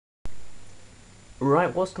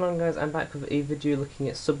Right, what's going on guys? I'm back with a video looking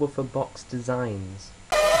at subwoofer box designs.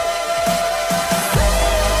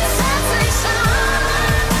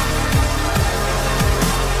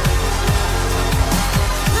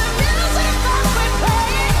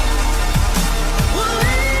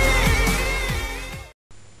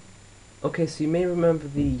 Okay, so you may remember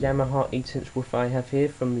the Yamaha 8-inch woofer I have here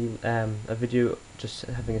from the a video just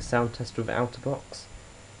having a sound test without a box.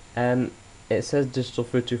 It says digital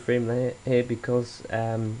photo frame here because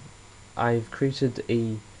I've created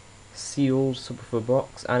a sealed subwoofer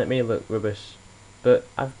box and it may look rubbish, but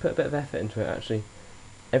I've put a bit of effort into it actually.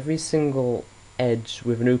 Every single edge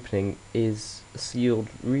with an opening is sealed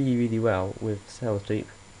really well with sellotape.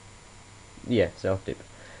 Yeah, sellotape.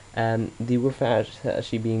 The woofer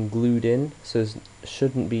actually being glued in, so there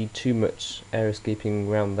shouldn't be too much air escaping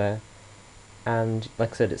around there. And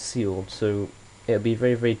like I said, it's sealed, so it'll be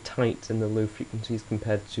very tight in the low frequencies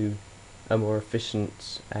compared to a more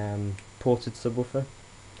efficient ported subwoofer.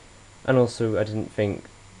 And also, I didn't think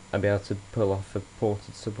I'd be able to pull off a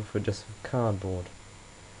ported subwoofer just with cardboard.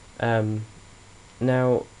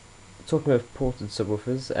 Now, talking about ported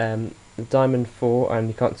subwoofers, the Diamond 4, and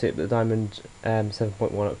you can't see it, but the Diamond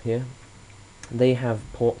 7.1 up here, they have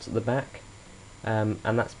ports at the back, and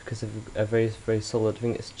that's because of a very solid, I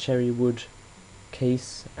think it's cherry wood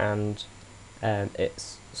case, and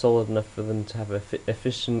it's solid enough for them to have an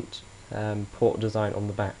efficient port design on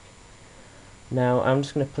the back. Now I'm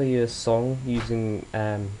just going to play you a song using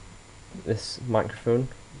this microphone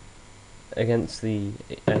against the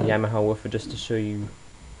Yamaha woofer just to show you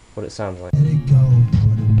what it sounds like.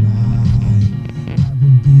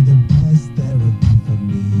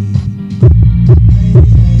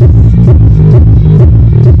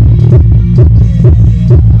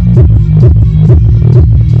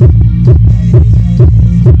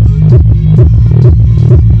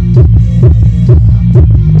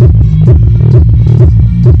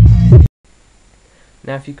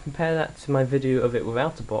 Now if you compare that to my video of it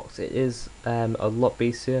without a box, it is a lot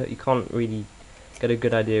bassier. You can't really get a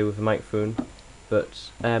good idea with a microphone, but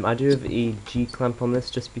I do have a G-clamp on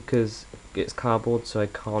this just because it's cardboard, so I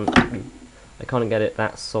can't get it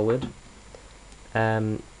that solid.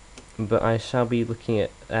 But I shall be looking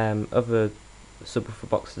at other subwoofer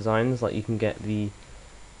box designs, like you can get the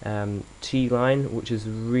T-line, which is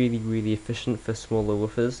really efficient for smaller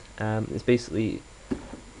woofers. It's basically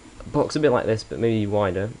box a bit like this but maybe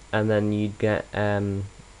wider, and then you'd get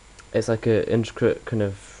it's like a intricate kind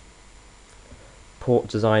of port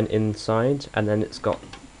design inside, and then it's got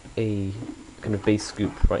a kind of bass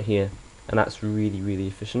scoop right here, and that's really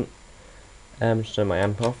efficient. Just turn my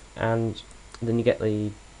amp off, and then you get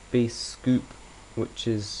the bass scoop, which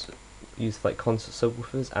is used for like concert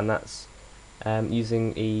subwoofers, and that's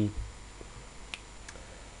using I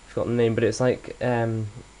forgot the name, but it's like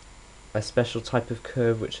a special type of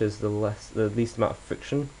curve which has the least amount of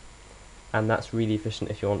friction, and that's really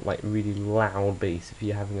efficient if you want like really loud bass, if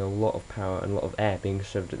you're having a lot of power and a lot of air being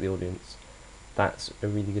shoved at the audience. That's a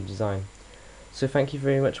really good design. So thank you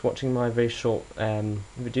very much for watching my very short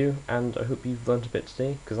video, and I hope you've learnt a bit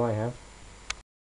today, because I have.